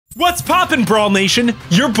What's poppin', Brawl Nation?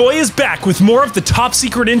 Your boy is back with more of the top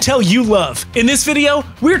secret intel you love. In this video,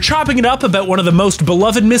 we're chopping it up about one of the most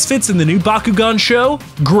beloved misfits in the new Bakugan show,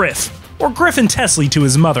 Griff, or Griffin Tessly to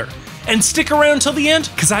his mother. And stick around till the end,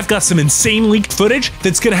 cause I've got some insane leaked footage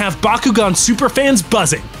that's gonna have Bakugan superfans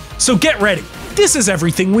buzzing. So get ready. This is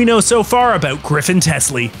everything we know so far about Griffin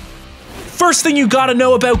Tessly. First thing you gotta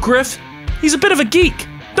know about Griff, he's a bit of a geek.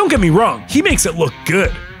 Don't get me wrong, he makes it look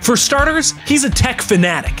good. For starters, he's a tech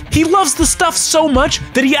fanatic. He loves the stuff so much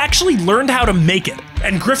that he actually learned how to make it.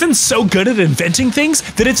 And Griffin's so good at inventing things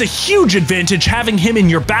that it's a huge advantage having him in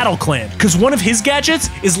your battle clan, cause one of his gadgets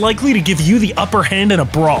is likely to give you the upper hand in a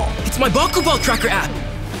brawl. It's my Bakuball tracker app!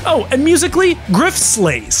 Oh, and musically, Griff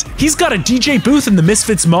slays. He's got a DJ booth in the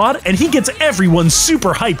Misfits mod, and he gets everyone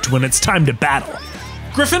super hyped when it's time to battle.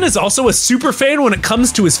 Griffin is also a super fan when it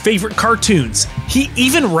comes to his favorite cartoons. He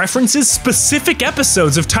even references specific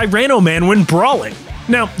episodes of Tyranno Man when brawling.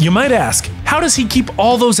 Now, you might ask, how does he keep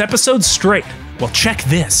all those episodes straight? Well, check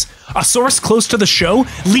this. A source close to the show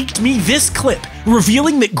leaked me this clip,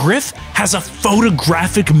 revealing that Griff has a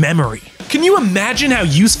photographic memory. Can you imagine how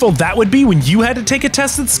useful that would be when you had to take a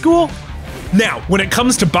test at school? Now, when it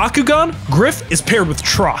comes to Bakugan, Griff is paired with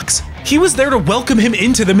Trox. He was there to welcome him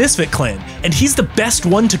into the Misfit Clan, and he's the best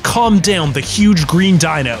one to calm down the huge green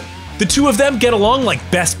dino. The two of them get along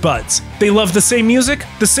like best buds. They love the same music,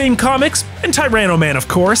 the same comics, and Tyranno Man, of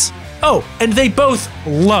course. Oh, and they both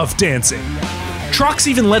love dancing. Trox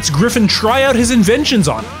even lets Griffin try out his inventions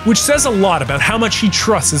on him, which says a lot about how much he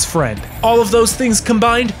trusts his friend. All of those things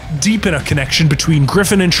combined deepen a connection between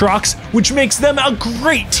Griffin and Trox, which makes them a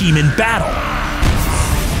great team in battle.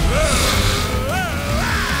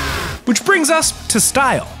 Which brings us to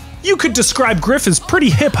style. You could describe Griff as pretty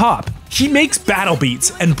hip-hop. He makes battle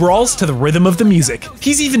beats and brawls to the rhythm of the music.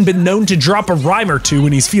 He's even been known to drop a rhyme or two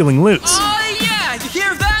when he's feeling loose. Oh yeah, you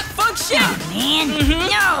hear that? Funk shit! Oh, man.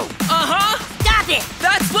 No! Stop it!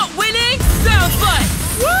 That's what winning sounds like!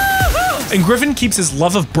 Woohoo! And Griffin keeps his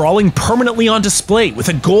love of brawling permanently on display with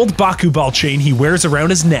a gold Bakuball chain he wears around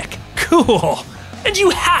his neck. Cool! And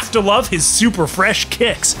you have to love his super fresh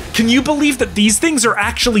kicks. Can you believe that these things are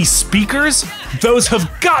actually speakers? Those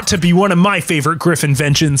have got to be one of my favorite Griff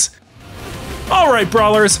inventions. Alright,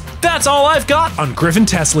 Brawlers, that's all I've got on Griffin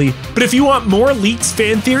Tessly. But if you want more leaks,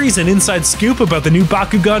 fan theories, and inside scoop about the new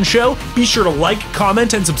Bakugan show, be sure to like,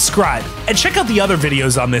 comment, and subscribe. And check out the other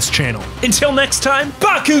videos on this channel. Until next time,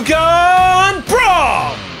 Bakugannn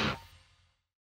BRAWL!